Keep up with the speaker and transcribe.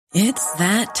It's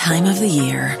that time of the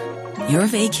year. Your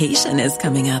vacation is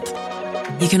coming up.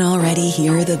 You can already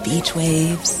hear the beach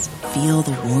waves, feel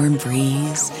the warm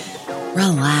breeze,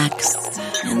 relax,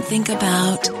 and think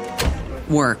about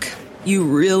work. You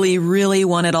really, really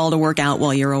want it all to work out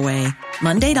while you're away.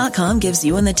 Monday.com gives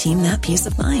you and the team that peace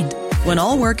of mind. When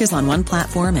all work is on one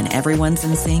platform and everyone's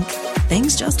in sync,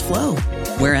 things just flow.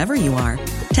 Wherever you are,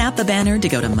 tap the banner to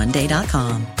go to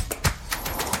Monday.com.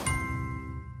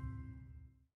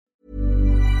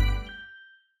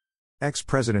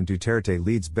 Ex-President Duterte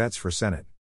leads bets for Senate.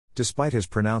 Despite his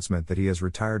pronouncement that he has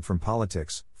retired from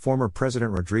politics, former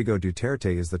President Rodrigo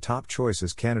Duterte is the top choice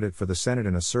as candidate for the Senate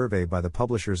in a survey by the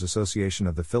Publishers Association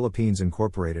of the Philippines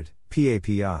Incorporated,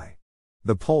 PAPI.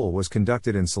 The poll was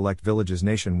conducted in select villages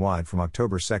nationwide from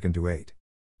October 2 to 8.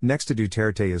 Next to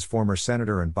Duterte is former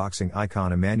senator and boxing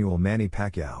icon Emmanuel Manny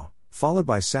Pacquiao, followed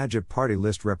by Sagip Party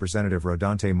List Representative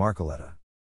Rodante Marcoleta.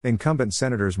 Incumbent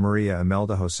Senators Maria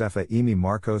Imelda Josefa Amy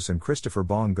Marcos and Christopher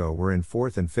Bongo were in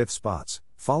 4th and 5th spots,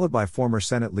 followed by former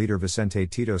Senate leader Vicente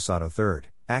Tito Sotto III,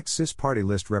 Axis Party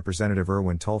List Representative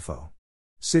Erwin Tulfo.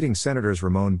 Sitting Senators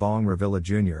Ramon Bong Revilla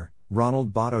Jr.,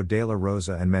 Ronald Bato de la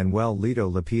Rosa and Manuel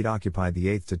Lito Lapid occupied the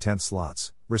 8th to 10th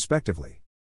slots, respectively.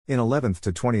 In 11th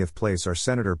to 20th place are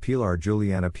Senator Pilar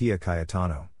Juliana Pia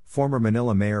Cayetano, former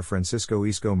Manila Mayor Francisco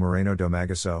Isko Moreno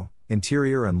Domagaso,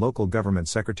 Interior and Local Government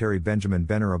Secretary Benjamin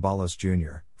Benner Abalos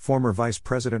Jr., former Vice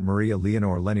President Maria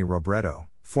Leonor Lenny Robredo,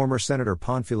 former Senator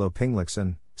Panfilo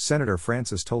Pinglixon, Senator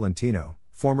Francis Tolentino,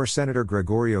 former Senator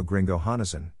Gregorio Gringo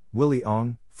Honasan, Willie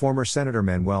Ong, former Senator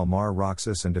Manuel Mar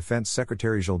Roxas and Defense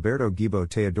Secretary Gilberto Gibo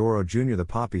Teodoro Jr. The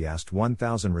Poppy asked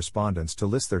 1,000 respondents to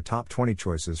list their top 20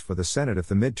 choices for the Senate if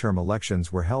the midterm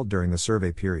elections were held during the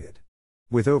survey period.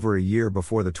 With over a year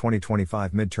before the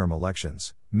 2025 midterm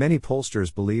elections, many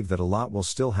pollsters believe that a lot will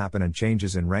still happen and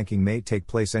changes in ranking may take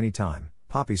place anytime,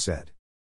 Poppy said.